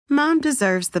Mom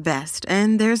deserves the best,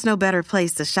 and there's no better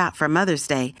place to shop for Mother's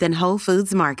Day than Whole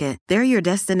Foods Market. They're your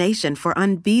destination for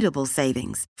unbeatable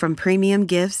savings, from premium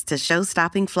gifts to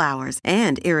show-stopping flowers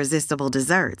and irresistible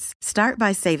desserts. Start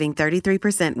by saving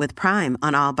 33% with Prime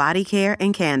on all body care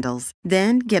and candles.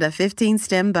 Then get a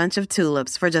 15-stem bunch of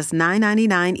tulips for just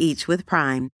 $9.99 each with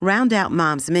Prime. Round out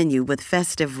Mom's menu with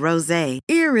festive rosé,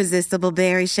 irresistible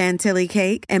berry chantilly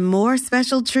cake, and more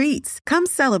special treats. Come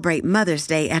celebrate Mother's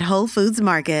Day at Whole Foods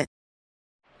Market.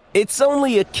 It's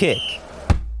only a kick,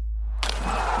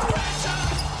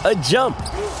 a jump,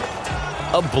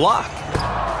 a block.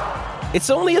 It's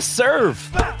only a serve.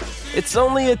 It's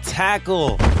only a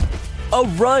tackle, a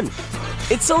run.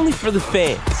 It's only for the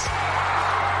fans.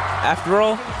 After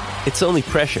all, it's only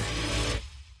pressure.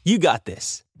 You got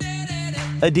this.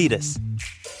 Adidas.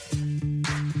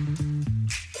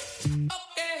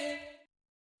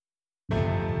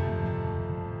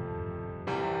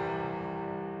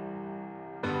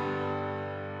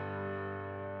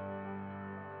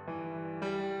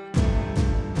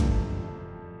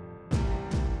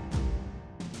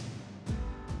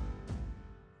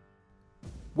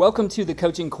 Welcome to the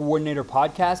Coaching Coordinator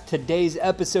Podcast. Today's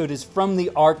episode is from the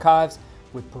archives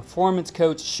with performance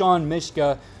coach Sean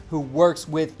Mishka, who works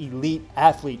with elite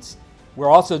athletes. We're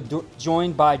also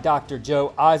joined by Dr.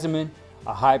 Joe Eisenman,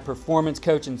 a high performance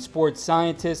coach and sports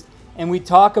scientist, and we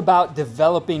talk about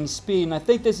developing speed. And I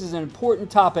think this is an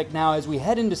important topic now as we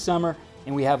head into summer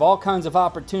and we have all kinds of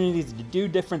opportunities to do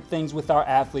different things with our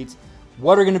athletes.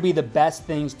 What are going to be the best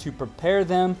things to prepare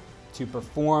them to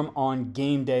perform on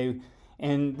game day?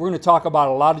 And we're going to talk about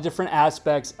a lot of different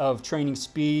aspects of training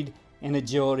speed and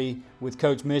agility with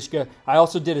Coach Mishka. I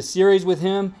also did a series with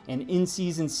him, an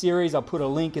in-season series. I'll put a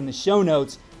link in the show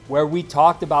notes where we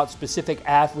talked about specific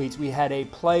athletes. We had a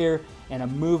player and a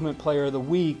movement player of the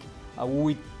week.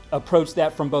 We approached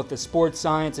that from both the sports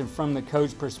science and from the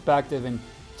coach perspective and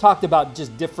talked about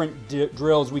just different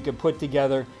drills we could put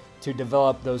together to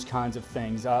develop those kinds of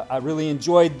things. I really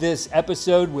enjoyed this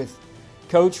episode with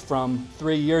Coach from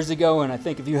 3 years ago, and I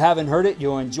think if you haven't heard it,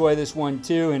 you'll enjoy this one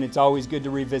too, and it's always good to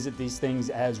revisit these things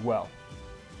as well.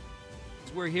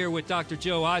 We're here with Dr.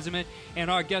 Joe Eisenman,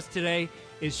 and our guest today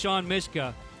is Sean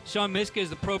Mishka. Sean Mishka is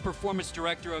the Pro Performance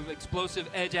Director of Explosive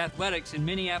Edge Athletics in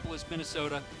Minneapolis,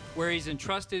 Minnesota, where he's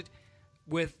entrusted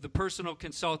with the personal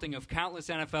consulting of countless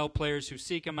NFL players who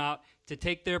seek him out to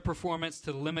take their performance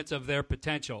to the limits of their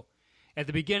potential. At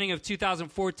the beginning of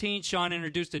 2014, Sean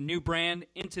introduced a new brand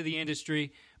into the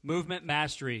industry, Movement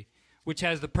Mastery, which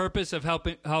has the purpose of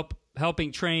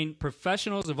helping train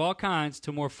professionals of all kinds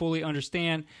to more fully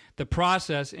understand the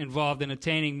process involved in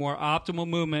attaining more optimal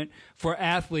movement for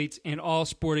athletes in all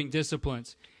sporting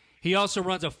disciplines. He also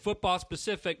runs a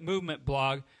football-specific movement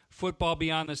blog, Football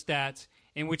Beyond the Stats,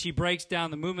 in which he breaks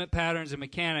down the movement patterns and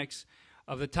mechanics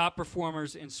of the top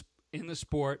performers in the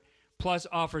sport, plus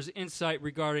offers insight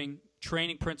regarding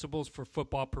training principles for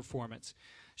football performance.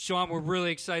 Sean, we're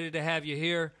really excited to have you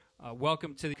here.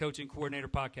 Welcome to the Coaching Coordinator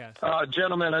Podcast.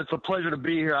 Gentlemen, it's a pleasure to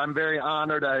be here. I'm very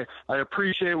honored. I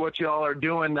appreciate what you all are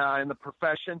doing in the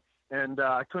profession, and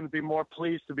I couldn't be more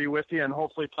pleased to be with you and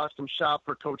hopefully talk some shop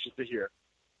for coaches to hear.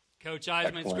 Coach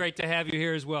Eisenman, it's great to have you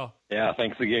here as well. Yeah,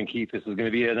 thanks again, Keith. This is going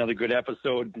to be another good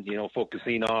episode,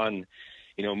 focusing on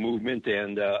movement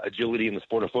and agility in the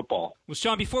sport of football. Well,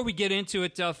 Sean, before we get into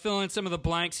it, fill in some of the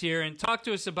blanks here and talk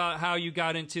to us about how you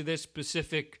got into this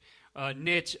specific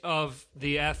niche of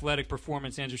the athletic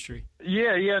performance industry.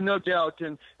 Yeah, no doubt.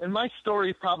 And my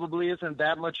story probably isn't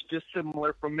that much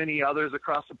dissimilar from many others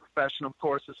across the profession, of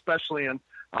course, especially in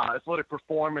athletic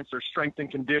performance or strength and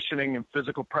conditioning and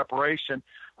physical preparation.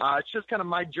 It's just kind of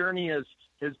my journey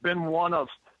has been one of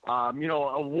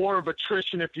a war of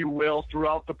attrition, if you will,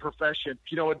 throughout the profession.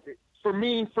 For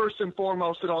me, first and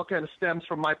foremost, it all kind of stems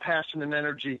from my passion and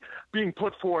energy being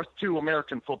put forth to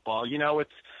American football.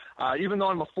 It's even though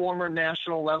I'm a former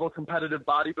national level competitive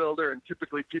bodybuilder, and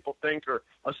typically people think or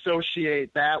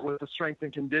associate that with the strength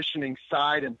and conditioning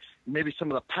side and maybe some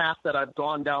of the path that I've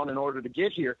gone down in order to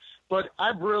get here. But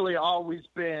I've really always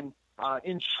been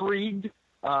intrigued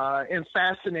and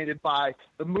fascinated by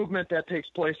the movement that takes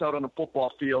place out on the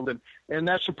football field. And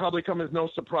that should probably come as no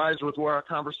surprise with where our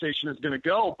conversation is going to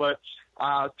go. But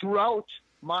throughout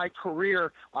my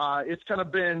career, it's kind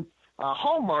of been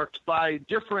hallmarked by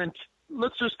different,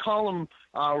 let's just call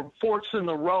them forks in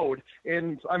the road.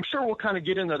 And I'm sure we'll kind of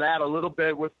get into that a little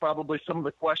bit with probably some of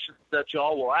the questions that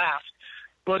y'all will ask.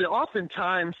 But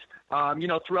oftentimes,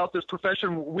 throughout this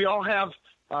profession, we all have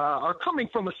are coming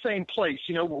from the same place.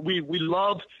 We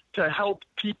love to help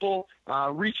people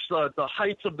reach the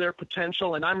heights of their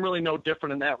potential, and I'm really no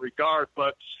different in that regard.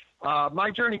 But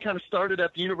my journey kind of started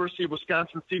at the University of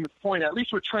Wisconsin-Stevens Point, at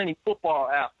least with training football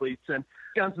athletes. And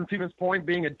Wisconsin-Stevens Point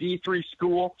being a D3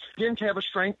 school, didn't have a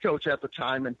strength coach at the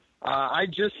time. And I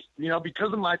just,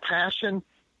 because of my passion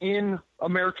in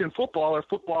American football or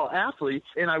football athletes,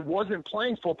 and I wasn't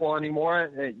playing football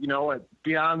anymore,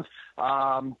 beyond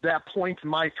that point in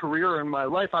my career and my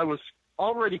life, I was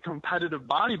already competitive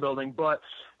bodybuilding, but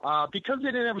because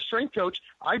they didn't have a strength coach,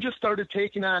 I just started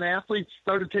taking on athletes,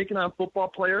 started taking on football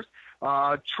players,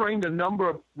 trained a number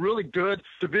of really good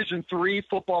Division III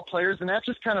football players, and that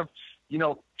just kind of,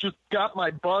 just got my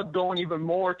bug going even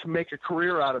more to make a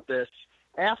career out of this.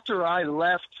 After I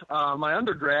left my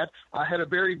undergrad, I had a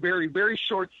very, very, very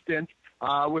short stint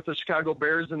with the Chicago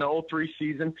Bears in the 2003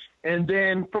 season, and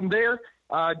then from there,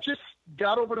 just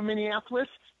got over to Minneapolis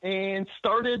and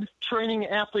started training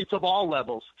athletes of all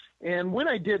levels. And when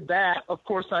I did that, of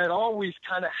course, I had always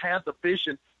kind of had the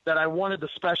vision that I wanted to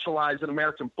specialize in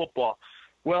American football.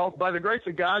 Well, by the grace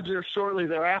of God, just shortly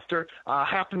thereafter,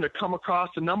 happened to come across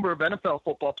a number of NFL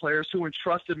football players who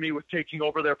entrusted me with taking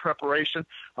over their preparation.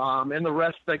 And the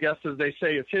rest, I guess, as they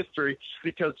say, is history,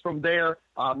 because from there,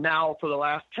 now for the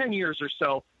last 10 years or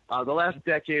so, the last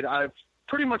decade, I've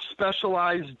pretty much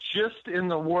specialized just in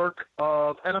the work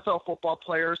of NFL football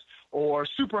players or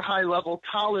super high-level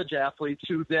college athletes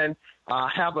who then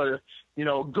have a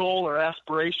goal or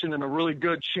aspiration and a really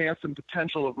good chance and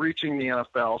potential of reaching the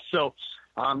NFL. So,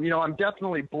 I'm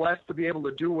definitely blessed to be able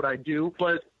to do what I do,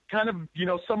 but kind of,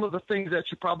 some of the things that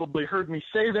you probably heard me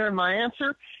say there in my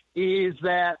answer is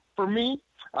that for me,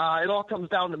 it all comes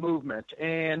down to movement,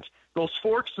 and those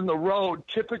forks in the road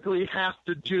typically have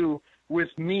to do with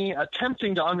me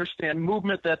attempting to understand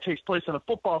movement that takes place on a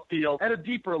football field at a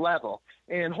deeper level.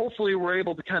 And hopefully we're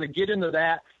able to kind of get into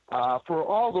that for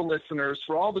all the listeners,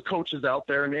 for all the coaches out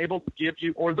there, and able to give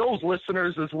you, or those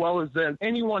listeners as well as then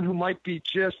anyone who might be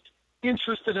just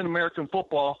interested in American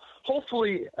football,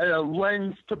 hopefully a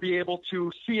lens to be able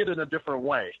to see it in a different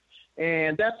way.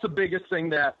 And that's the biggest thing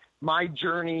that my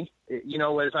journey,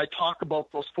 as I talk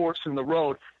about those forks in the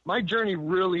road, my journey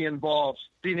really involves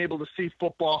being able to see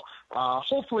football,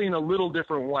 hopefully in a little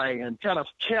different way, and kind of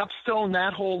capstone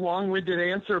that whole long-winded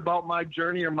answer about my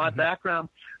journey or my background.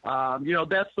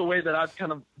 That's the way that I've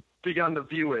kind of begun to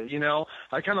view it.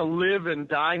 I kind of live and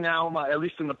die now, at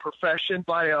least in the profession,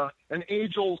 by an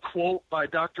age-old quote by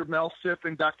Dr. Mel Siff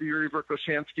and Dr. Yuri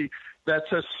Verkhoshansky that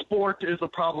says, "Sport is a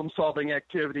problem-solving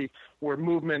activity where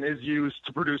movement is used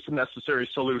to produce the necessary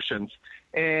solutions."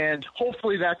 And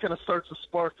hopefully that kind of starts a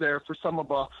spark there for some of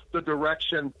the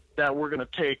direction that we're going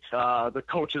to take the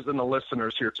coaches and the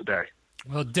listeners here today.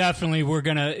 Well, definitely we're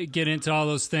going to get into all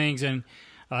those things, and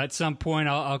at some point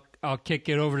I'll kick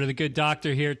it over to the good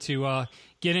doctor here to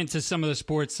get into some of the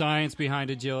sports science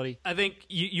behind agility. I think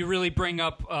you really bring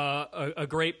up a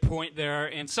great point there,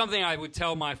 and something I would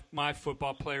tell my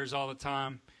football players all the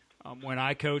time when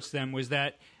I coached them was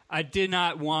that I did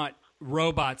not want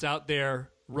robots out there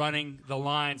running the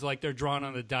lines like they're drawn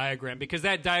on the diagram, because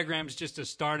that diagram is just a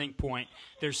starting point.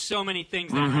 There's so many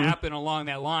things that happen along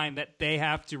that line that they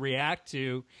have to react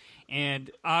to, and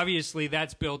obviously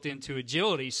that's built into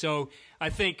agility. So I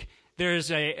think there's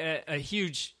a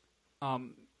huge,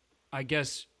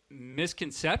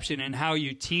 misconception in how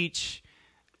you teach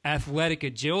athletic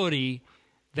agility,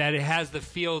 that it has the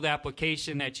field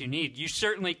application that you need. You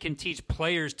certainly can teach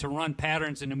players to run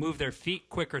patterns and to move their feet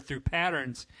quicker through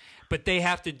patterns, but they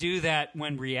have to do that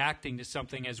when reacting to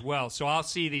something as well. So I'll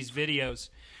see these videos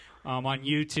on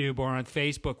YouTube or on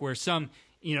Facebook where some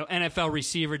NFL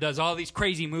receiver does all these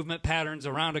crazy movement patterns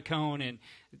around a cone and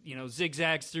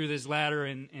zigzags through this ladder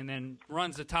and then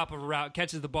runs the top of a route,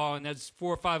 catches the ball, and does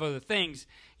 4 or 5 other things.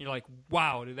 You're like,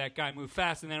 wow, did that guy move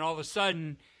fast? And then all of a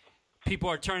sudden people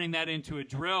are turning that into a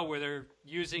drill where they're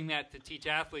using that to teach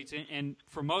athletes. And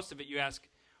for most of it, you ask,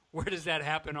 where does that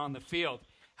happen on the field?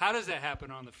 How does that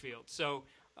happen on the field? So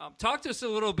talk to us a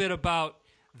little bit about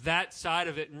that side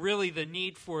of it, and really the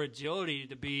need for agility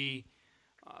to be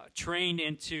trained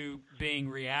into being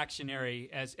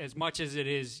reactionary as much as it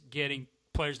is getting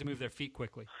players to move their feet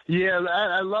quickly. Yeah,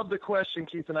 I love the question,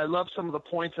 Keith, and I love some of the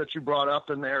points that you brought up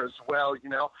in there as well,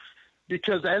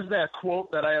 because as that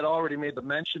quote that I had already made the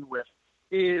mention with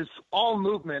is, all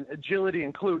movement, agility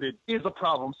included, is a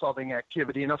problem-solving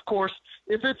activity. And of course,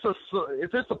 if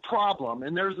it's a problem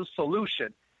and there's a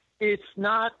solution, it's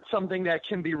not something that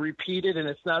can be repeated, and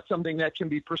it's not something that can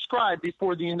be prescribed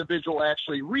before the individual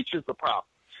actually reaches the problem.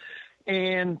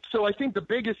 And so I think the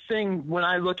biggest thing when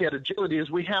I look at agility is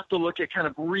we have to look at kind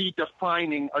of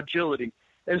redefining agility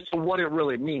as to what it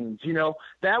really means.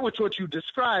 That what you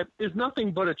described is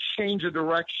nothing but a change of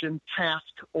direction, task,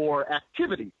 or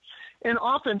activity. And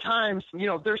oftentimes,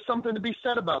 there's something to be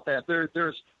said about that.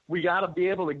 We got to be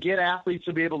able to get athletes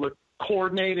to be able to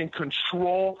coordinate and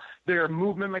control their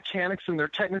movement mechanics and their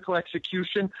technical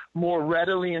execution more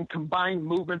readily and combine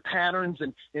movement patterns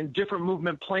and in different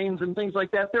movement planes and things like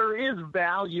that. There is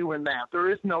value in that. There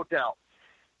is no doubt.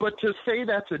 But to say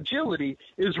that's agility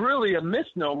is really a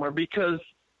misnomer because,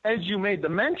 as you made the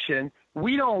mention,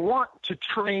 we don't want to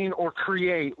train or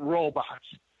create robots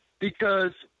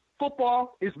because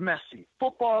football is messy.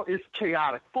 Football is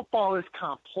chaotic. Football is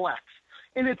complex.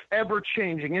 And it's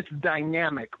ever-changing. It's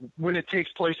dynamic when it takes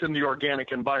place in the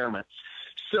organic environment.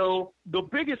 So the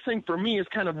biggest thing for me is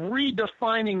kind of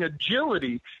redefining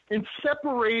agility and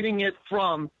separating it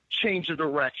from change of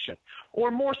direction. Or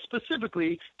more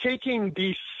specifically, taking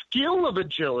the skill of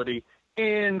agility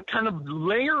and kind of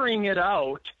layering it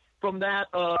out from that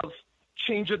of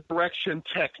change of direction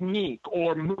technique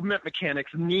or movement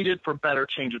mechanics needed for better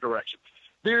change of direction.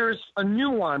 There's a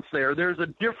nuance there. There's a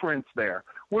difference there.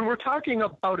 When we're talking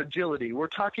about agility, we're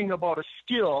talking about a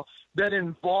skill that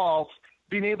involves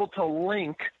being able to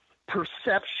link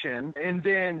perception and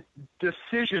then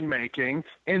decision-making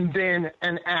and then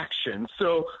an action.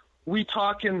 So we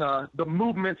talk in the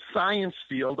movement science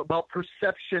field about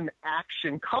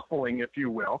perception-action coupling, if you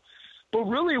will. But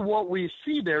really what we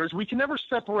see there is we can never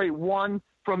separate one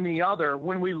from the other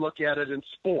when we look at it in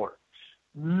sport.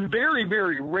 Very,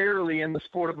 very rarely in the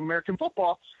sport of American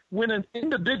football, when an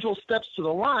individual steps to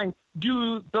the line,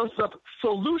 does the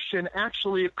solution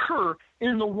actually occur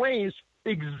in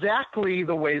exactly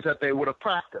the ways that they would have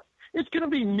practiced. It's going to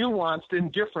be nuanced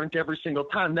and different every single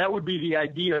time. That would be the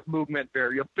idea of movement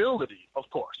variability, of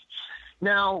course.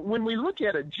 Now, when we look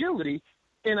at agility,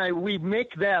 and we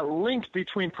make that link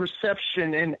between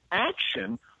perception and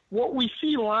action, what we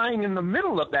see lying in the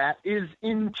middle of that is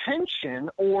intention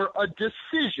or a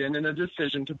decision and a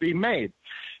decision to be made.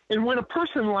 And when a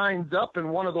person lines up in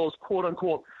one of those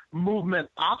quote-unquote movement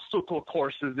obstacle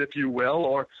courses, if you will,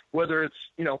 or whether it's,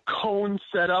 cones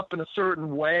set up in a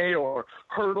certain way or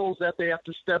hurdles that they have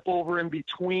to step over in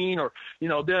between or,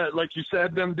 like you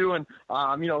said, them doing,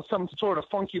 some sort of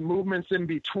funky movements in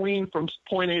between from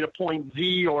point A to point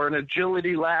Z or an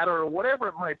agility ladder or whatever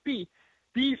it might be,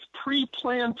 these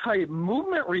pre-planned type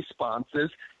movement responses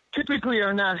typically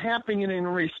are not happening in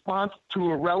response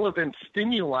to a relevant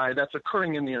stimuli that's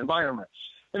occurring in the environment.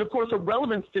 And of course, a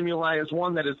relevant stimuli is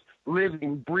one that is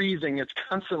living, breathing, it's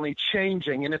constantly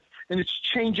changing, and it's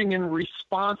changing in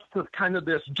response to kind of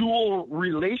this dual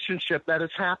relationship that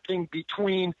is happening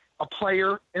between a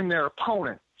player and their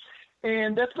opponent.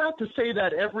 And that's not to say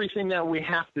that everything that we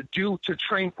have to do to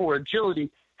train for agility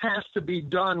has to be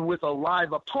done with a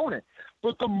live opponent.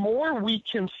 But the more we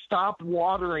can stop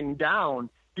watering down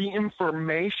the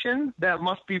information that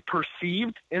must be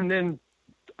perceived and then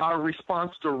our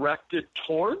response directed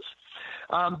towards,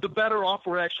 the better off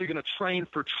we're actually going to train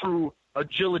for true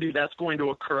agility that's going to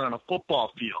occur on a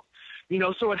football field.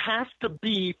 So it has to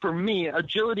be, for me,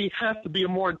 agility has to be a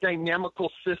more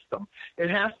dynamical system. It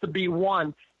has to be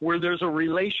one where there's a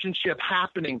relationship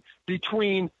happening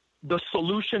between the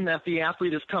solution that the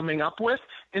athlete is coming up with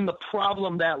and the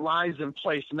problem that lies in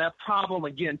place. And that problem,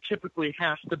 again, typically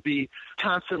has to be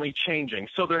constantly changing.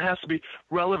 So there has to be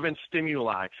relevant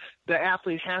stimuli. The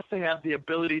athlete has to have the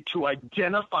ability to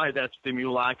identify that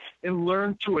stimuli and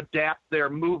learn to adapt their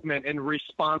movement in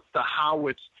response to how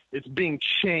it's being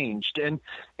changed. And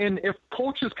if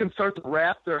coaches can start to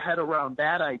wrap their head around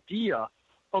that idea,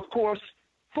 of course,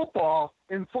 football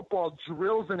and football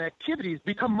drills and activities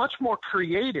become much more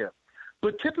creative.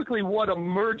 But typically what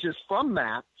emerges from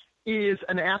that is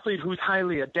an athlete who's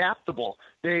highly adaptable.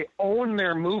 They own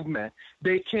their movement.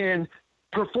 They can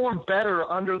perform better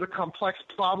under the complex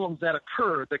problems that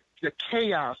occur, the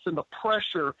chaos and the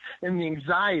pressure and the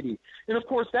anxiety. And, of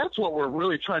course, that's what we're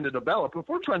really trying to develop. If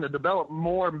we're trying to develop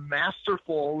more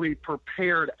masterfully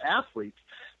prepared athletes,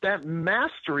 that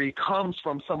mastery comes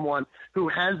from someone who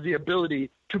has the ability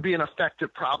to be an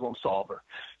effective problem solver.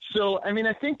 So,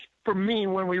 I think for me,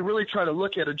 when we really try to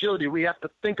look at agility, we have to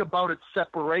think about its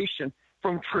separation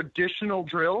from traditional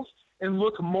drills and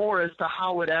look more as to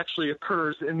how it actually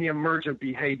occurs in the emergent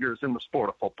behaviors in the sport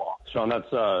of football. Sean,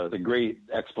 that's a great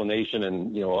explanation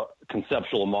and, a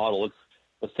conceptual model.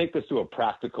 Let's take this to a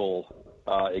practical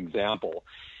example.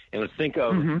 And let's think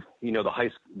of,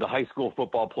 the high school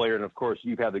football player. And, of course,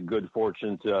 you've had the good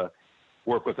fortune to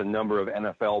work with a number of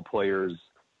NFL players,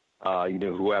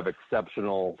 who have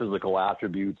exceptional physical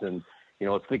attributes. And,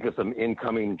 let's think of some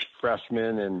incoming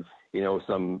freshmen and,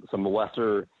 some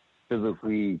lesser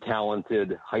physically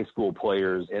talented high school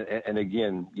players. And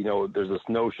again, there's this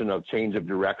notion of change of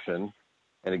direction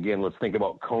And again, let's think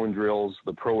about cone drills,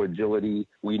 the pro agility.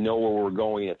 We know where we're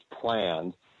going, it's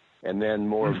planned. And then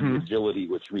more of the agility,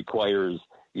 which requires,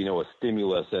 a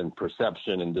stimulus and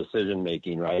perception and decision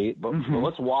making, right? But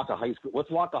let's walk a high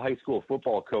school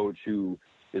football coach who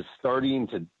is starting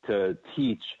to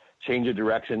teach change of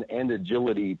direction and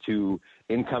agility to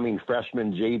incoming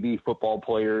freshman JV football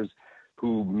players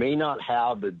who may not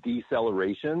have the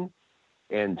deceleration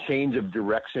and change of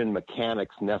direction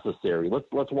mechanics necessary.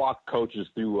 Let's walk coaches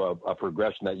through a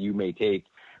progression that you may take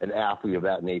an athlete of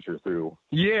that nature through.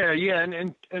 Yeah.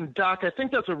 And Doc, I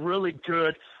think that's a really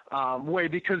good way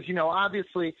because,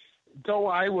 obviously, though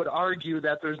I would argue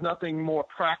that there's nothing more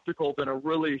practical than a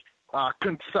really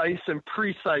concise and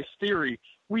precise theory,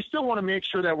 we still want to make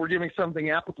sure that we're giving something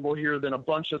applicable here than a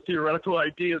bunch of theoretical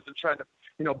ideas and trying to,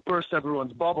 burst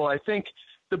everyone's bubble. I think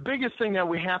the biggest thing that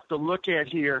we have to look at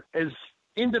here is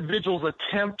individuals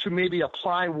attempt to maybe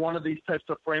apply one of these types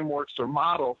of frameworks or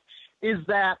models is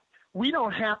that we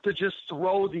don't have to just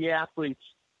throw the athletes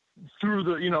through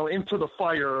the, into the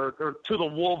fire or to the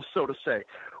wolves, so to say.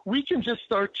 We can just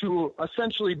start to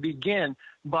essentially begin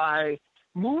by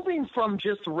moving from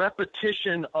just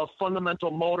repetition of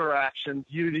fundamental motor actions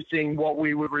using what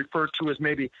we would refer to as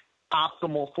maybe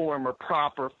optimal form or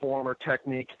proper form or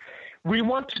technique. We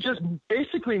want to just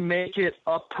basically make it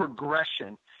a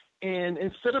progression. And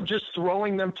instead of just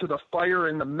throwing them to the fire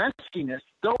and the messiness,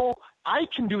 though I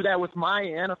can do that with my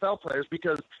NFL players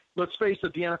because, let's face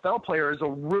it, the NFL player is a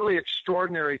really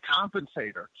extraordinary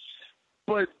compensator.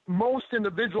 But most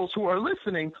individuals who are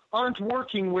listening aren't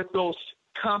working with those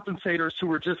compensators who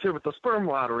were just here with the sperm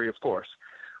lottery, of course.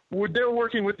 They're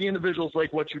working with the individuals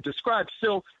like what you described.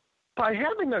 So by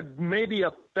having maybe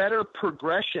a better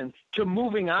progression to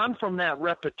moving on from that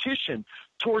repetition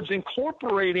towards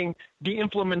incorporating the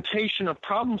implementation of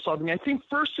problem solving, I think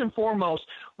first and foremost,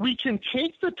 we can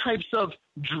take the types of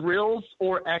drills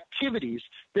or activities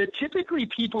that typically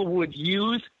people would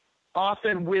use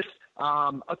often with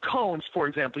cones, for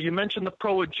example. You mentioned the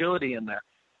pro agility in there.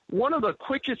 One of the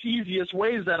quickest, easiest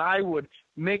ways that I would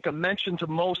make a mention to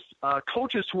most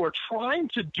coaches who are trying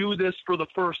to do this for the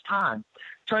first time,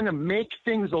 trying to make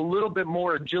things a little bit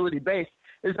more agility-based,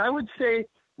 is I would say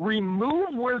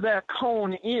remove where that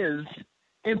cone is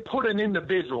and put an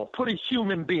individual, put a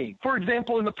human being. For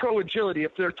example, in the pro agility,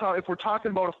 if we're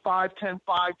talking about a 5-10-5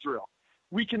 drill,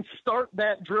 we can start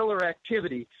that drill or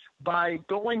activity by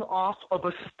going off of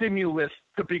a stimulus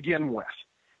to begin with.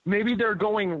 Maybe they're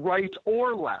going right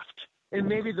or left, and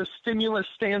maybe the stimulus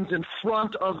stands in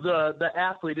front of the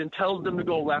athlete and tells them to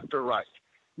go left or right.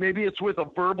 Maybe it's with a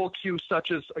verbal cue, such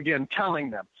as, again,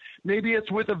 telling them. Maybe it's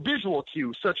with a visual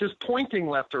cue, such as pointing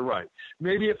left or right.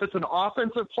 Maybe if it's an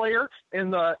offensive player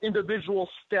and the individual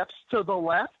steps to the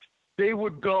left, they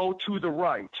would go to the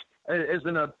right.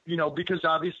 Because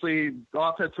obviously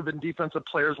offensive and defensive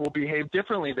players will behave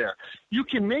differently there. You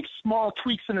can make small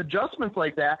tweaks and adjustments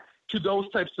like that to those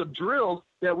types of drills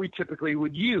that we typically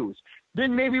would use.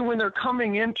 Then maybe when they're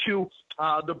coming into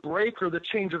the break or the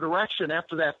change of direction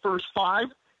after that first 5,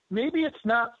 maybe it's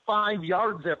not 5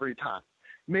 yards every time.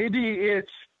 Maybe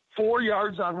it's 4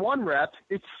 yards on one rep,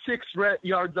 it's 6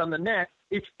 yards on the next,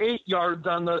 it's 8 yards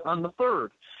on the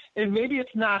third. And maybe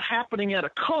it's not happening at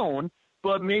a cone,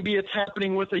 but maybe it's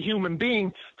happening with a human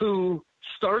being who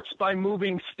starts by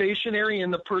moving stationary,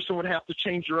 and the person would have to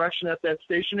change direction at that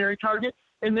stationary target.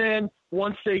 And then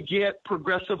once they get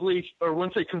progressively, or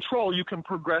once they control, you can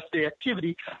progress the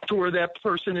activity to where that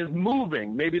person is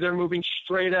moving. Maybe they're moving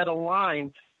straight at a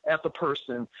line at the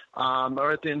person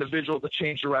or at the individual to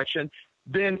change direction.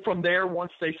 Then from there,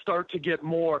 once they start to get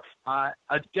more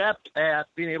adept at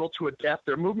being able to adapt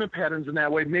their movement patterns in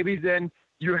that way, maybe then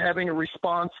you're having a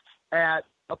response at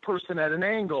a person at an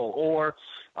angle, or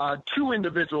 2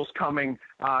 individuals coming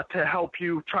to help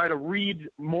you try to read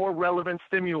more relevant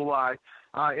stimuli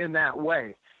in that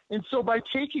way. And so by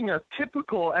taking a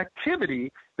typical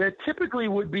activity that typically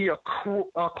would be a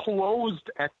closed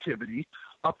activity,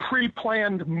 a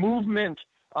pre-planned movement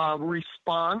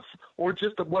response, or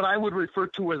just what I would refer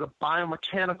to as a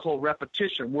biomechanical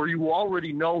repetition, where you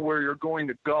already know where you're going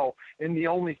to go, and the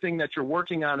only thing that you're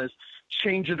working on is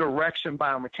change of direction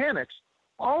biomechanics,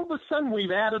 all of a sudden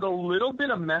we've added a little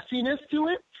bit of messiness to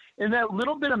it. And that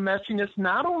little bit of messiness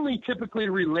not only typically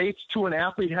relates to an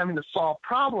athlete having to solve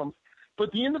problems,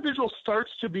 but the individual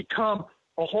starts to become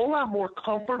a whole lot more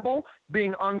comfortable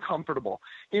being uncomfortable.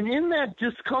 And in that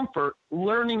discomfort,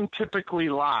 learning typically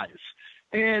lies.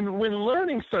 And when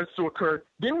learning starts to occur,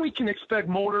 then we can expect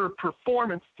motor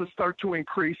performance to start to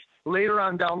increase later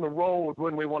on down the road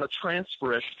when we want to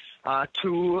transfer it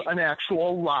to an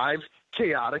actual live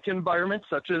chaotic environment,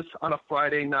 such as on a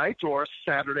Friday night or a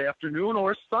Saturday afternoon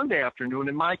or a Sunday afternoon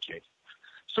in my case.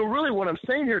 So really what I'm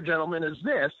saying here, gentlemen,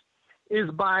 is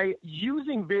by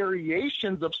using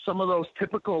variations of some of those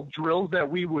typical drills that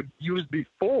we would use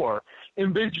before,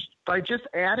 and by just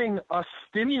adding a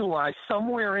stimuli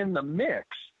somewhere in the mix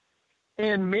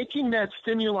and making that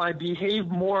stimuli behave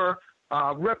more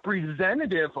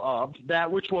representative of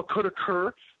that which what could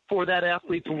occur for that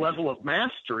athlete's level of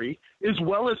mastery, as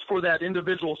well as for that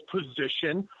individual's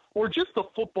position or just the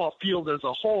football field as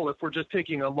a whole, if we're just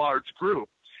taking a large group,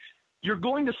 you're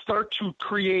going to start to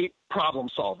create problem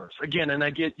solvers. Again,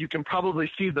 and you can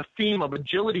probably see the theme of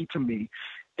agility to me,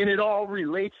 and it all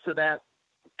relates to that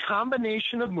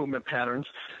combination of movement patterns,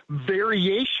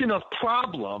 variation of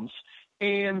problems,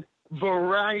 and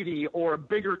variety or a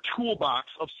bigger toolbox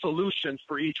of solutions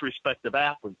for each respective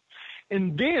athlete.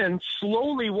 And then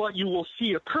slowly what you will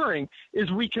see occurring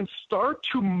is we can start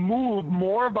to move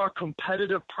more of our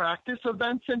competitive practice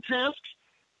events and tasks.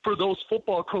 For those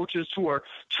football coaches who are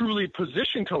truly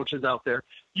position coaches out there,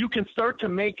 you can start to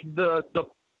make the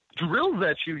drills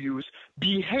that you use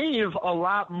behave a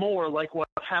lot more like what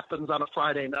happens on a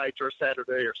Friday night or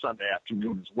Saturday or Sunday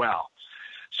afternoon as well.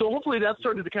 So hopefully that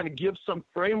started to kind of give some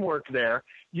framework there.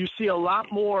 You see a lot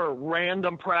more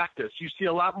random practice. You see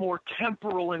a lot more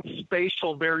temporal and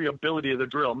spatial variability of the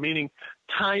drill, meaning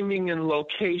timing and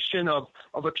location of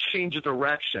a change of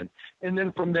direction. And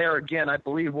then from there, again, I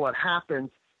believe what happens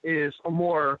is a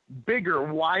more bigger,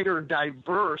 wider,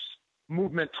 diverse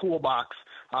movement toolbox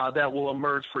that will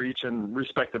emerge for each and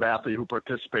respective athlete who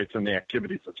participates in the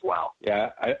activities as well. Yeah,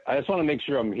 I just want to make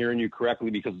sure I'm hearing you correctly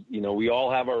because, we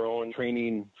all have our own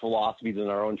training philosophies and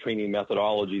our own training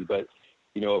methodologies. But,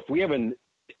 if we have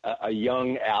a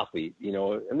young athlete,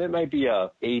 and it might be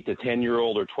a 8 to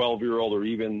 10-year-old or 12-year-old or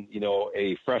even,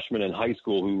 a freshman in high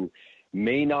school who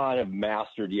may not have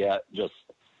mastered yet just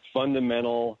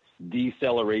fundamental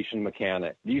deceleration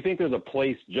mechanic. Do you think there's a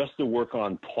place just to work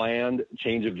on planned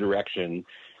change of direction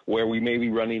where we may be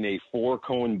running a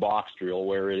 4-cone box drill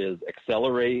where it is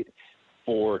accelerate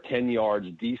for 10 yards,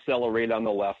 decelerate on the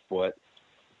left foot,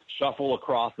 shuffle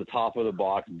across the top of the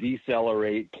box,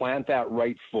 decelerate, plant that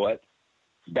right foot,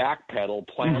 backpedal,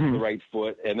 plant the right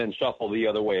foot, and then shuffle the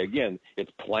other way? Again,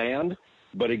 it's planned,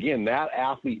 but again, that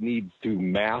athlete needs to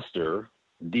master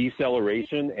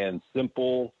deceleration and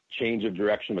simple change of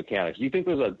direction mechanics. Do you think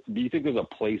there's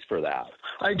a place for that?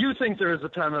 I do think there is a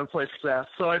time and a place for that.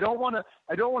 So I don't want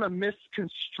to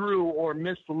misconstrue or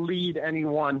mislead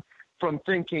anyone from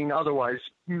thinking otherwise.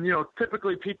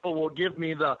 Typically people will give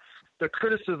me the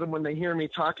criticism when they hear me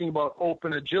talking about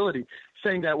open agility,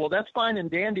 saying that, well, that's fine and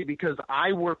dandy because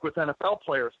I work with NFL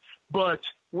players, but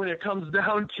when it comes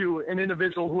down to an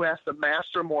individual who has to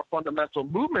master more fundamental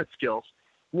movement skills,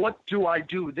 what do I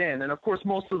do then? And, of course,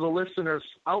 most of the listeners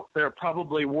out there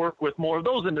probably work with more of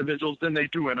those individuals than they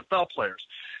do NFL players.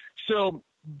 So,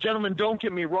 gentlemen, don't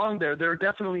get me wrong there. There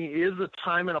definitely is a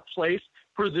time and a place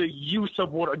for the use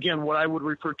of what I would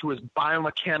refer to as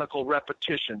biomechanical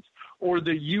repetitions, or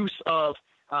the use of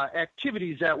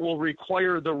activities that will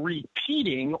require the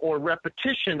repeating or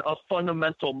repetition of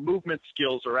fundamental movement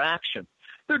skills or action.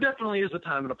 There definitely is a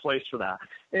time and a place for that.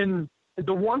 And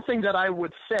the one thing that I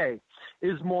would say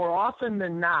is more often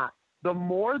than not, the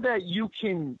more that you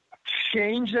can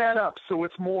change that up so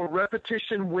it's more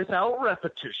repetition without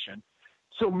repetition.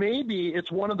 So maybe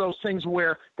it's one of those things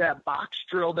where that box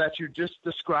drill that you just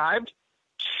described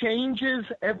changes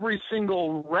every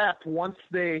single rep once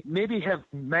they maybe have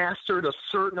mastered a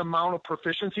certain amount of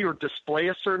proficiency or display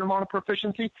a certain amount of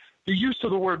proficiency. The use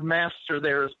of the word master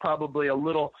there is probably a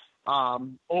little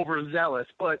overzealous,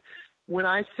 but when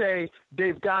I say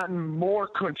they've gotten more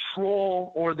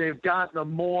control or they've gotten a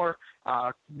more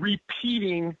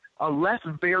repeating, a less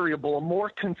variable, a more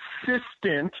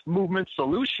consistent movement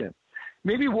solution,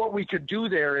 maybe what we could do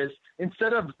there is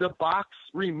instead of the box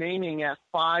remaining at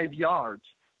 5 yards,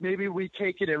 maybe we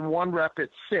take it in one rep at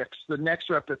 6, the next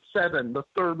rep at 7, the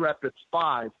third rep at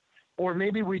 5, or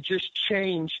maybe we just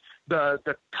change the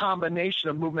combination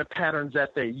of movement patterns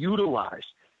that they utilize.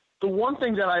 The one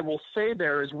thing that I will say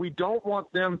there is we don't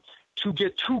want them to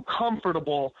get too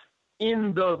comfortable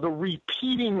in the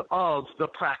repeating of the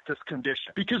practice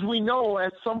condition, because we know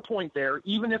at some point there,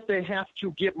 even if they have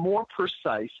to get more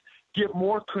precise, get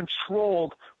more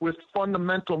controlled with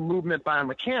fundamental movement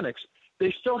biomechanics,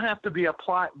 they still have to be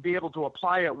able to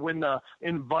apply it when the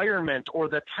environment or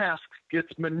the task gets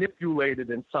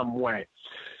manipulated in some way.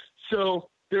 So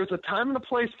there's a time and a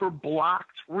place for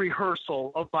blocked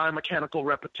rehearsal of biomechanical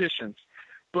repetitions,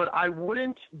 but I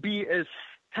wouldn't be as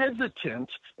hesitant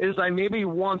as I maybe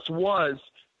once was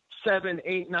 7,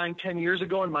 8, 9, 10 years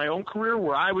ago in my own career,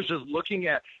 where I was just looking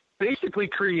at basically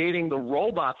creating the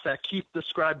robots that Keith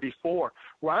described before,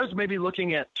 where I was maybe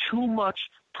looking at too much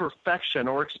perfection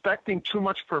or expecting too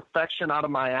much perfection out of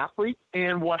my athlete.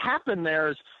 And what happened there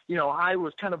is, I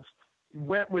was kind of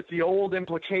went with the old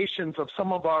implications of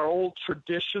some of our old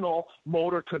traditional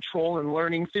motor control and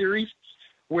learning theories,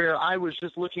 where I was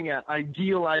just looking at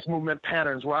idealized movement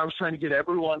patterns, where I was trying to get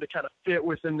everyone to kind of fit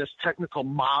within this technical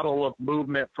model of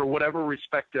movement for whatever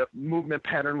respective movement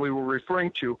pattern we were referring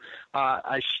to.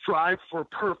 I strive for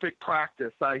perfect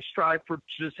practice. I strive for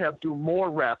just do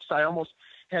more reps. I almost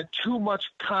had too much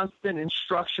constant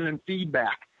instruction and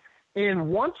feedback. And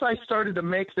once I started to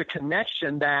make the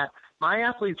connection that my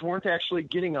athletes weren't actually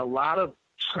getting a lot of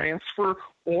transfer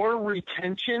or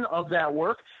retention of that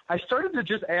work, I started to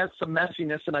just add some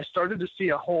messiness, and I started to see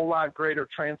a whole lot greater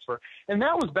transfer. And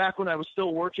that was back when I was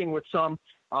still working with some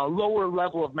lower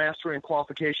level of mastery and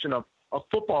qualification of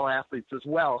football athletes as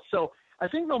well. So I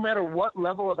think no matter what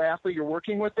level of athlete you're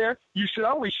working with there, you should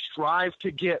always strive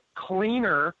to get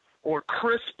cleaner or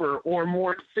crisper or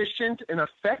more efficient and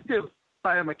effective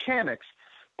biomechanics.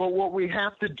 But what we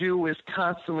have to do is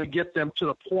constantly get them to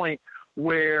the point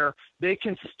where they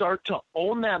can start to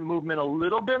own that movement a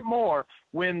little bit more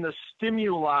when the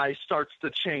stimuli starts to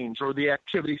change or the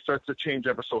activity starts to change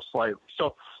ever so slightly.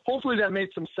 So hopefully that made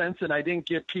some sense, and I didn't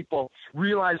get people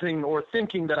realizing or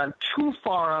thinking that I'm too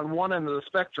far on one end of the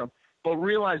spectrum, but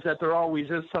realize that there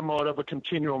always is somewhat of a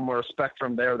continuum or a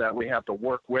spectrum there that we have to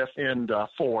work with and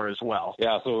for as well.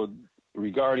 Yeah, so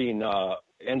regarding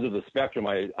ends of the spectrum,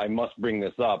 I must bring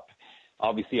this up.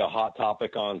 Obviously a hot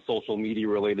topic on social media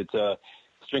related to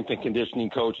strength and conditioning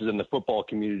coaches in the football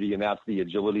community, and that's the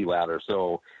agility ladder.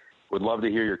 So would love to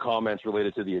hear your comments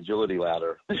related to the agility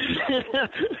ladder.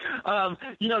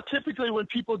 Typically when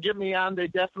people get me on, they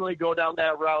definitely go down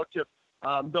that route. If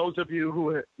those of you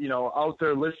who, out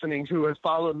there listening who have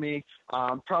followed me,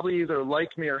 probably either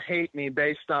like me or hate me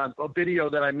based on a video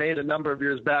that I made a number of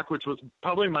years back, which was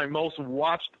probably my most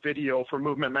watched video for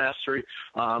Movement Mastery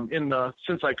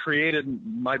since I created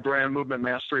my brand Movement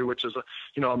Mastery, which is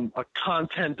a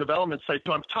content development site.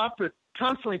 So I'm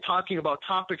constantly talking about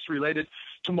topics related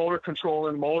to motor control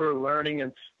and motor learning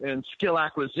and skill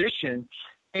acquisition.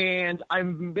 And I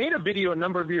made a video a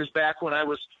number of years back when I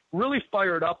was really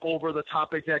fired up over the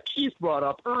topic that Keith brought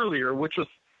up earlier, which was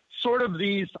sort of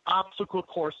these obstacle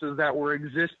courses that were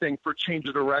existing for change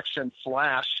of direction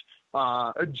 /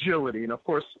 agility. And of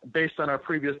course, based on our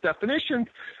previous definitions,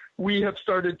 we have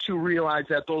started to realize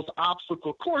that those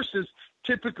obstacle courses,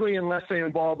 typically unless they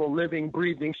involve a living,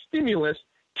 breathing stimulus,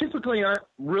 typically aren't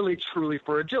really truly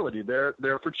for agility. They're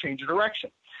for change of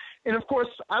direction. And, of course,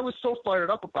 I was so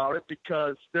fired up about it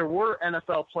because there were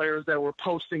NFL players that were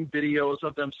posting videos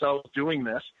of themselves doing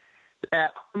this,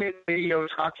 that I made a video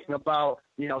talking about,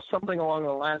 something along the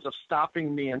lines of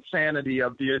stopping the insanity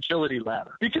of the agility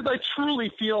ladder. Because I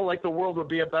truly feel like the world would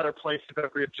be a better place if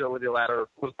every agility ladder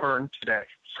was burned today.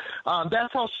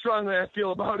 That's how strongly I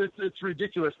feel about its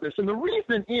ridiculousness. And the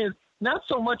reason is not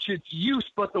so much its use,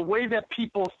 but the way that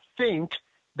people think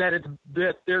that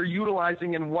they're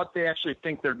utilizing and what they actually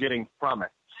think they're getting from it.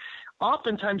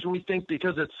 Oftentimes we think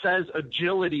because it says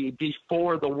agility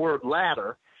before the word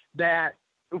ladder, that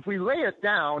if we lay it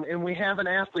down and we have an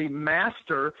athlete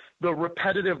master the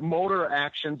repetitive motor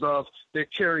actions of the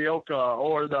karaoke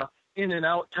or the in and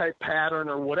out type pattern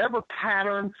or whatever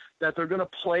pattern that they're going to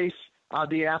place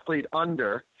the athlete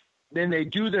under, then they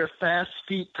do their fast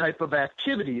feet type of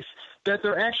activities, that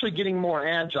they're actually getting more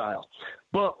agile.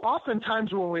 But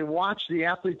oftentimes when we watch the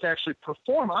athletes actually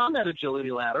perform on that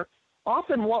agility ladder,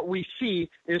 often what we see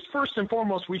is, first and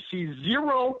foremost, we see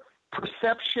zero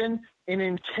perception and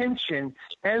intention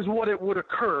as what it would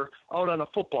occur out on a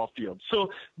football field. So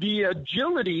the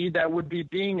agility that would be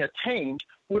being attained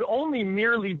would only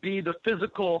merely be the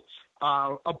physical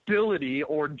ability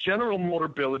or general motor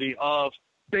ability of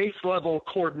base level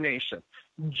coordination.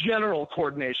 General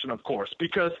coordination, of course,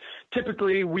 because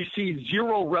typically we see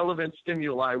zero relevant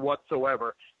stimuli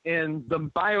whatsoever. And the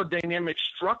biodynamic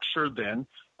structure then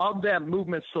of that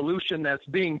movement solution that's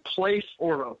being placed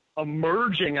or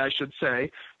emerging, I should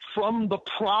say, from the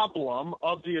problem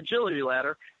of the agility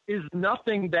ladder is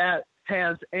nothing that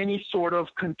has any sort of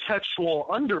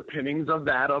contextual underpinnings of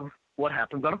that of what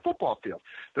happens on a football field.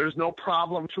 There's no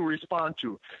problem to respond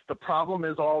to. The problem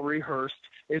is all rehearsed.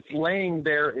 It's laying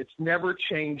there. It's never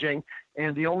changing.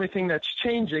 And the only thing that's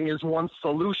changing is one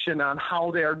solution on how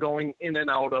they're going in and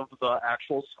out of the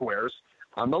actual squares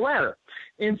on the ladder.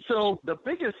 And so the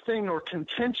biggest thing or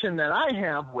contention that I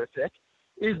have with it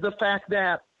is the fact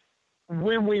that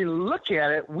when we look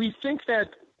at it, we think that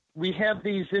we have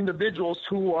these individuals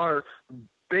who are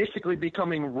basically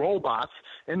becoming robots,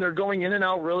 and they're going in and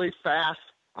out really fast.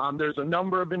 There's a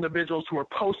number of individuals who are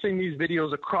posting these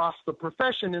videos across the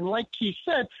profession. And like Keith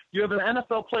said, you have an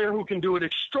NFL player who can do it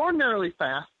extraordinarily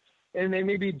fast, and they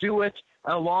maybe do it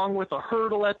along with a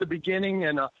hurdle at the beginning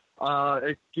and a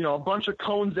bunch of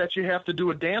cones that you have to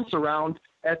do a dance around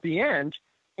at the end.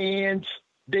 And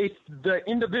the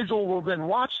individual will then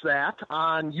watch that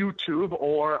on YouTube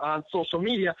or on social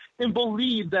media and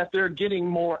believe that they're getting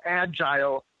more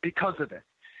agile because of it.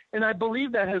 And I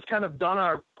believe that has kind of done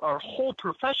our whole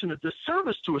profession a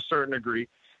disservice to a certain degree.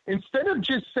 Instead of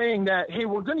just saying that, hey,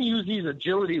 we're going to use these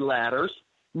agility ladders,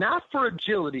 not for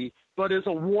agility, but as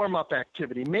a warm-up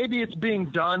activity. Maybe it's being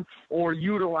done or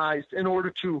utilized in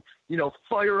order to,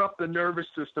 fire up the nervous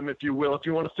system, if you will, if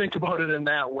you want to think about it in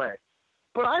that way.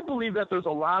 But I believe that there's a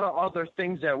lot of other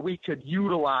things that we could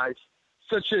utilize,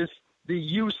 such as the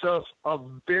use of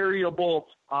variable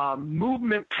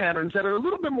movement patterns that are a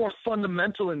little bit more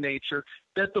fundamental in nature,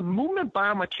 that the movement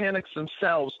biomechanics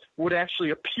themselves would actually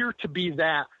appear to be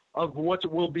that of what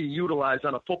will be utilized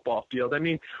on a football field. I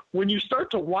mean, when you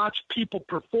start to watch people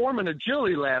perform an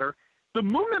agility ladder, the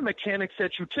movement mechanics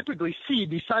that you typically see,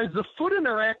 besides the foot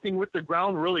interacting with the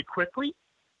ground really quickly,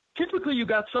 typically you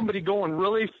got somebody going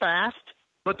really fast,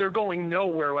 but they're going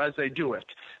nowhere as they do it.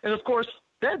 And, of course,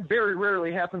 that very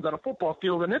rarely happens on a football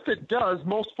field. And if it does,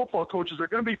 most football coaches are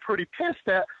going to be pretty pissed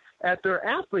at their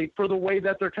athlete for the way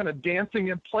that they're kind of dancing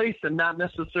in place and not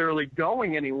necessarily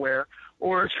going anywhere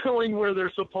or going where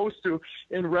they're supposed to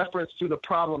in reference to the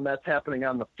problem that's happening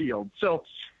on the field. So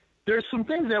there's some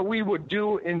things that we would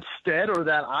do instead, or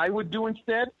that I would do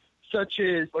instead, such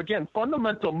as, again,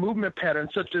 fundamental movement patterns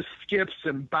such as skips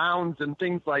and bounds and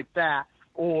things like that,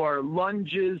 or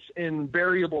lunges in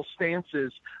variable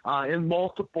stances in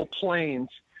multiple planes,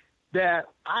 that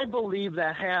I believe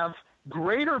that have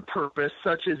greater purpose,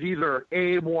 such as either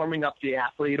A, warming up the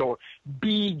athlete, or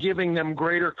B, giving them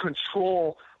greater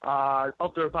control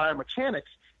of their biomechanics,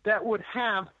 that would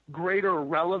have greater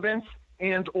relevance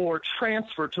and or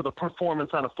transfer to the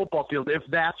performance on a football field if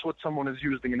that's what someone is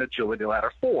using an agility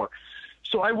ladder for.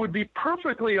 So I would be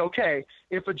perfectly okay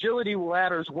if agility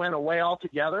ladders went away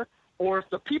altogether, or if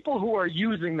the people who are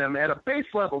using them at a base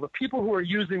level, the people who are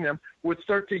using them would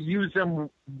start to use them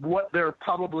what they're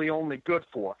probably only good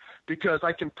for. Because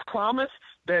I can promise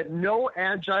that no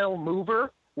agile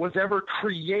mover was ever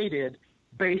created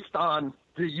based on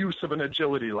the use of an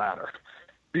agility ladder,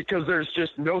 because there's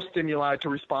just no stimuli to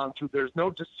respond to. There's no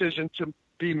decision to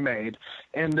be made,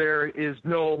 and there is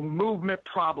no movement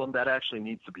problem that actually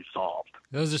needs to be solved.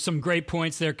 Those are some great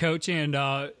points there, Coach, and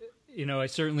I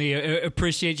certainly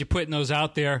appreciate you putting those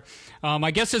out there.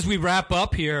 I guess as we wrap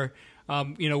up here,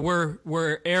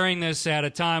 we're airing this at a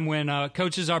time when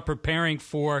coaches are preparing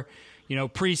for,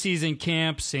 preseason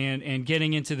camps and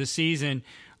getting into the season.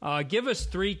 Give us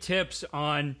 3 tips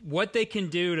on what they can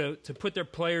do to put their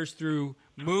players through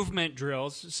movement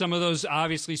drills. Some of those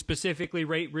obviously specifically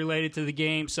related to the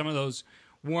game, some of those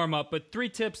warm up, but 3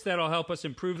 tips that'll help us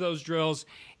improve those drills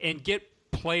and get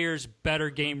players better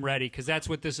game ready, because that's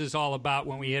what this is all about.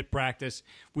 When we hit practice,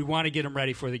 we want to get them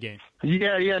ready for the game.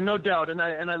 Yeah, no doubt. And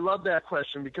I love that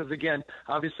question, because again,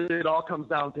 obviously it all comes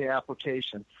down to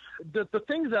application. The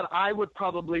things that I would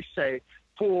probably say,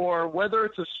 for whether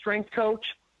it's a strength coach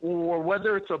or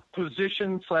whether it's a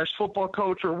position/football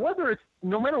coach, or whether it's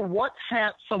no matter what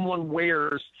hat someone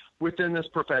wears within this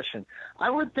profession, I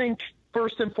would think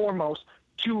first and foremost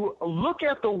to look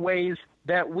at the ways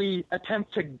that we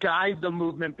attempt to guide the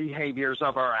movement behaviors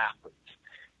of our athletes.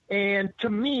 And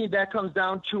to me, that comes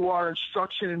down to our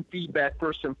instruction and feedback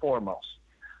first and foremost.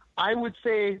 I would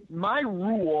say my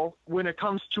rule when it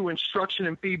comes to instruction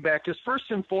and feedback is first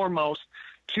and foremost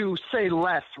to say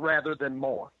less rather than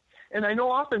more. And I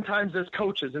know oftentimes as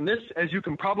coaches, and this, as you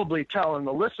can probably tell and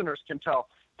the listeners can tell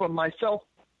from myself,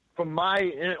 from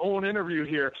my own interview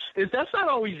here, is that's not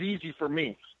always easy for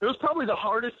me. It was probably the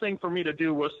hardest thing for me to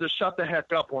do was to shut the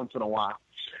heck up once in a while.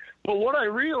 But what I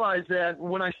realized that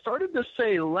when I started to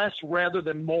say less rather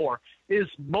than more is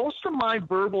most of my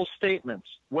verbal statements,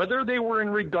 whether they were in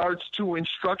regards to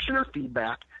instruction or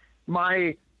feedback,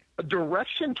 my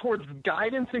direction towards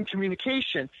guidance and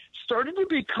communication started to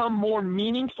become more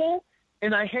meaningful,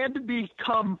 and I had to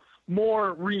become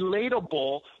more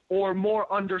relatable or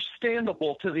more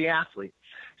understandable to the athlete.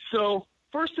 So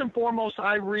first and foremost,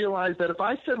 I realized that if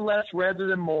I said less rather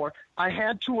than more, I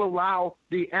had to allow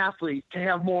the athlete to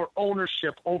have more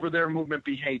ownership over their movement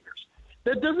behaviors.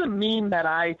 That doesn't mean that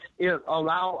I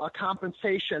allow a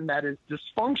compensation that is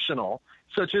dysfunctional,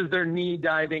 such as their knee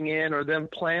diving in or them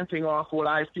planting off what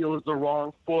I feel is the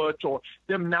wrong foot or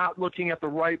them not looking at the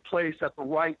right place at the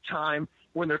right time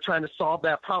when they're trying to solve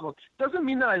that problem. Doesn't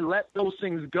mean that I let those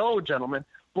things go, gentlemen.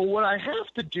 But what I have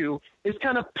to do is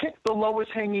kind of pick the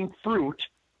lowest hanging fruit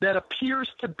that appears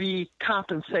to be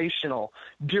compensational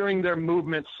during their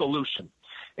movement solution.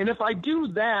 And if I do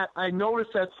that, I notice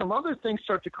that some other things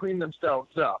start to clean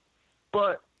themselves up.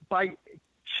 But by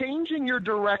changing your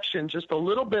direction just a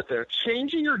little bit there,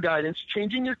 changing your guidance,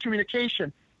 changing your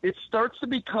communication, it starts to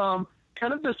become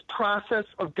kind of this process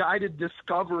of guided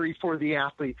discovery for the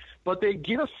athlete. But they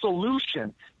get a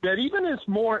solution that even is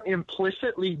more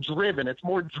implicitly driven. It's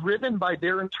more driven by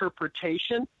their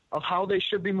interpretation of how they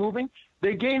should be moving.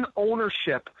 They gain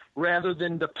ownership rather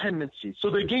than dependency.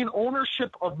 So they gain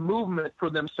ownership of movement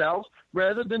for themselves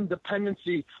rather than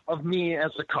dependency of me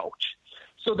as a coach.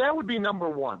 So that would be number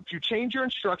one. If you change your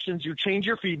instructions, you change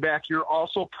your feedback, you're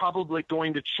also probably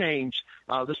going to change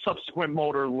the subsequent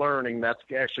motor learning that's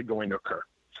actually going to occur.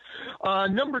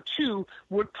 Number two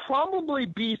would probably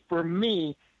be for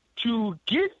me to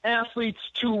get athletes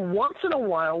to once in a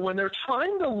while when they're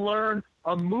trying to learn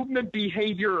a movement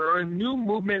behavior or a new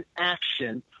movement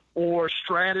action or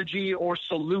strategy or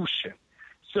solution.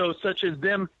 So such as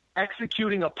them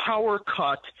executing a power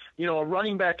cut, a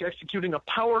running back executing a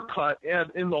power cut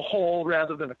in the hole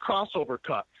rather than a crossover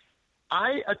cut.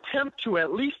 I attempt to,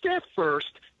 at least at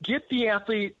first, give the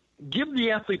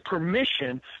athlete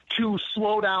permission to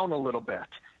slow down a little bit.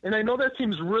 And I know that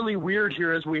seems really weird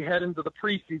here as we head into the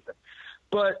preseason,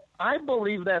 but I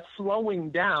believe that slowing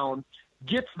down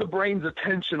gets the brain's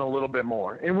attention a little bit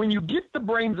more. And when you get the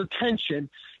brain's attention,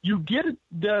 you get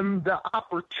them the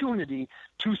opportunity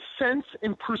to sense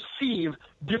and perceive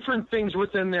different things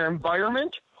within their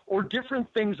environment or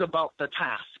different things about the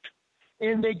task.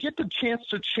 And they get the chance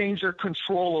to change their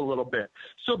control a little bit.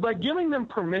 So by giving them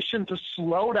permission to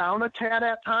slow down a tad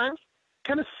at times,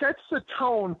 kind of sets the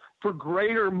tone for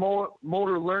greater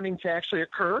motor learning to actually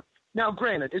occur. Now,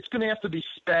 granted, it's going to have to be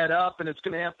sped up and it's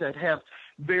going to have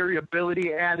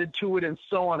variability added to it and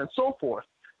so on and so forth,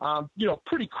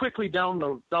 pretty quickly down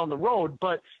the road.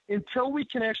 But until we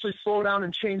can actually slow down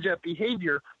and change that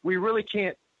behavior, we really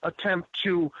can't attempt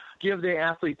to give the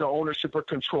athlete the ownership or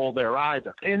control there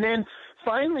either. And then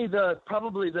finally,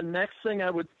 probably the next thing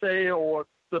I would say, or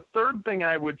the third thing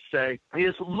I would say,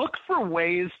 is look for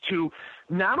ways to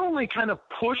not only kind of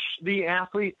push the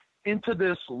athlete into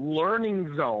this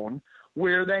learning zone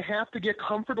where they have to get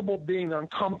comfortable being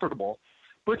uncomfortable,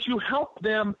 but you help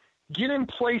them get in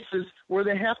places where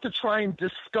they have to try and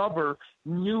discover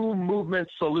new movement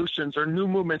solutions or new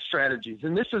movement strategies.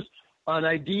 And this is an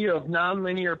idea of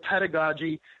nonlinear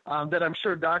pedagogy that I'm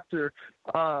sure Dr.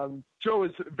 Joe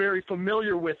is very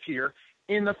familiar with here,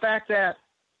 in the fact that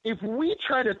if we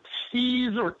try to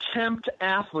tease or tempt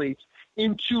athletes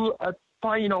into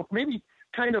maybe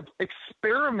kind of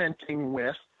experimenting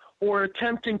with or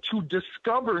attempting to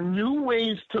discover new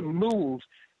ways to move,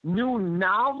 new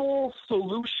novel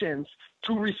solutions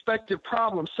to respective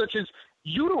problems, such as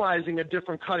utilizing a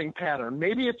different cutting pattern.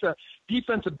 Maybe it's a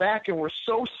defensive back and we're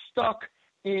so stuck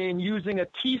in using a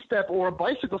T-step or a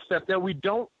bicycle step that we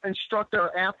don't instruct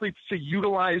our athletes to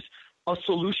utilize a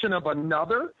solution of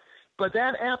another, but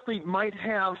that athlete might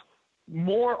have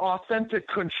more authentic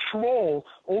control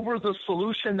over the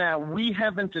solution that we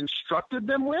haven't instructed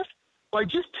them with by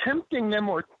just tempting them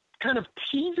or kind of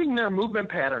teasing their movement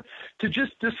pattern to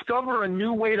just discover a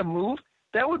new way to move.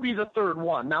 That would be the third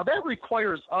one. Now, that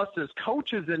requires us as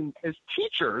coaches and as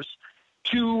teachers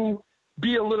to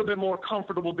be a little bit more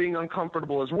comfortable being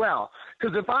uncomfortable as well.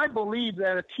 Because if I believe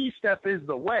that a T-step is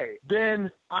the way, then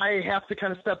I have to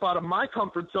kind of step out of my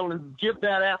comfort zone and give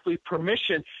that athlete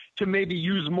permission to maybe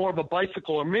use more of a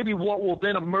bicycle, or maybe what will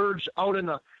then emerge out in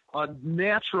a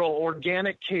natural,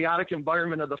 organic, chaotic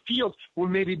environment of the field will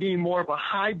maybe be more of a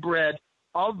hybrid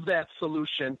of that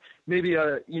solution, maybe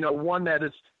one that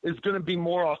is going to be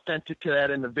more authentic to that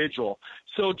individual.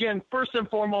 So again, first and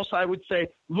foremost, I would say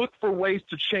look for ways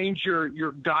to change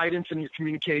your guidance and your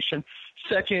communication.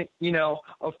 Second,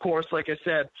 of course, like I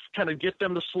said, kind of get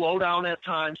them to slow down at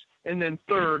times. And then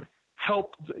third,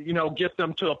 help, get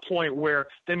them to a point where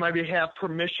they might have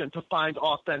permission to find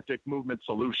authentic movement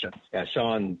solutions. Yeah,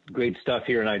 Sean, great stuff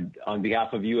here. And on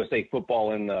behalf of USA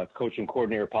Football and the Coach and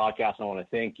Coordinator podcast, I want to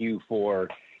thank you for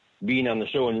being on the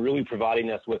show and really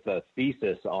providing us with a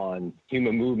thesis on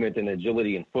human movement and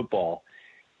agility in football.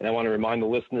 And I want to remind the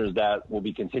listeners that we'll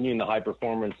be continuing the high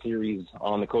performance series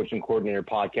on the Coach and Coordinator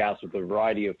podcast with a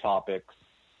variety of topics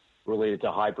related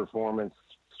to high performance,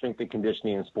 strength and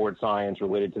conditioning and sports science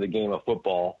related to the game of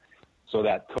football, so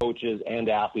that coaches and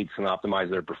athletes can optimize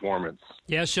their performance.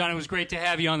 Yeah, Sean, it was great to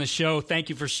have you on the show. Thank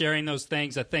you for sharing those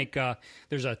things. I think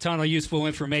there's a ton of useful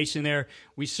information there.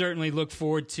 We certainly look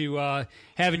forward to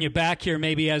having you back here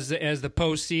maybe as the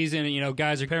postseason,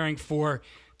 guys are preparing for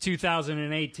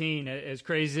 2018. As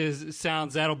crazy as it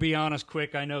sounds, that'll be on us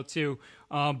quick, I know, too.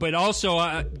 But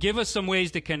also, give us some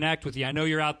ways to connect with you. I know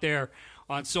you're out there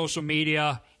on social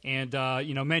media, and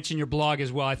mention your blog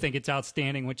as well. I think it's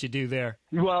outstanding what you do there.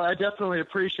 Well, I definitely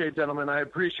appreciate it, gentlemen. I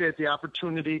appreciate the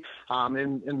opportunity,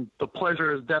 and the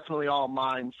pleasure is definitely all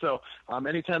mine. So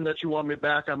anytime that you want me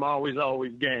back, I'm always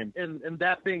game. And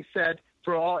that being said,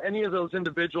 for any of those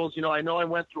individuals, I know I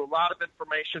went through a lot of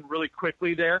information really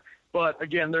quickly there. But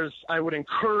again, I would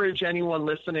encourage anyone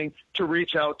listening to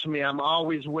reach out to me. I'm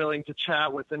always willing to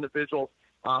chat with individuals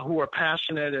who are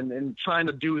passionate and trying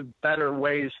to do better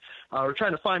ways, or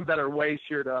trying to find better ways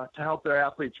here to help their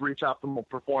athletes reach optimal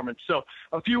performance. So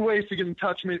a few ways to get in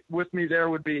touch with me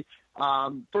there would be,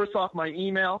 first off, my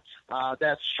email.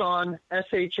 That's Shawn,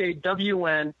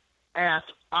 SHAWN, at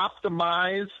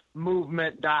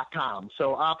optimizemovement.com.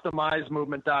 So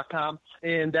optimizemovement.com,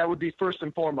 and that would be first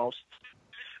and foremost.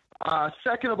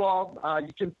 Second of all,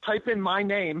 you can type in my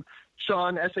name,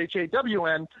 Shawn,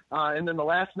 SHAWN, and then the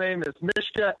last name is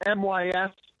Myszka,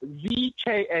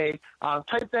 MYSVKA.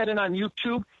 Type that in on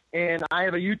YouTube, and I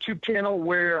have a YouTube channel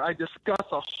where I discuss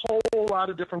a whole lot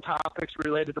of different topics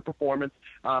related to performance.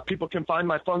 People can find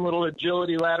my fun little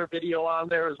agility ladder video on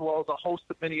there, as well as a host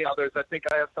of many others. I think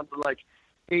I have something like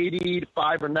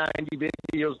 85 or 90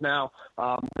 videos now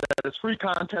that is free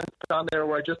content on there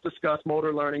where I just discuss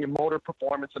motor learning and motor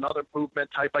performance and other movement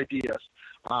type ideas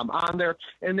on there.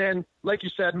 And then, like you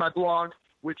said, my blog,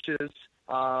 which is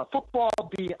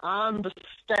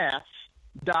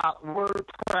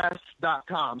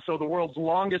footballbeyondthestats.wordpress.com. So the world's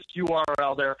longest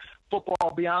URL there,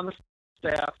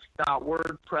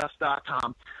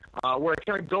 footballbeyondthestats.wordpress.com, where I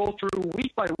kind of go through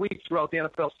week by week throughout the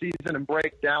NFL season and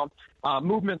break down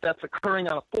movement that's occurring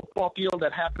on a football field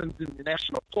that happens in the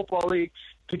National Football League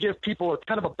to give people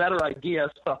kind of a better idea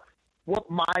as to what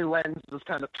my lens is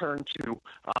kind of turned to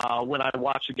when I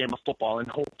watch a game of football, and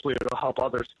hopefully it'll help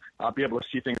others be able to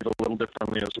see things a little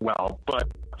differently as well. But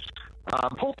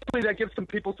hopefully that gives some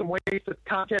people some ways to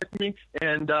contact me,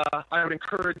 and I would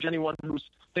encourage anyone who's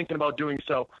thinking about doing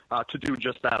so to do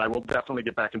just that. I will definitely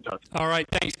get back in touch. All right.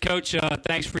 Thanks, Coach.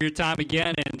 Thanks for your time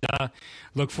again, and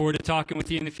look forward to talking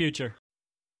with you in the future.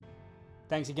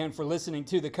 Thanks again for listening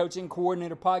to the Coaching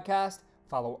Coordinator Podcast.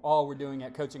 Follow all we're doing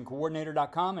at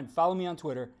coachingcoordinator.com, and follow me on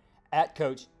Twitter at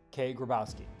Coach K.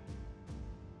 Grabowski.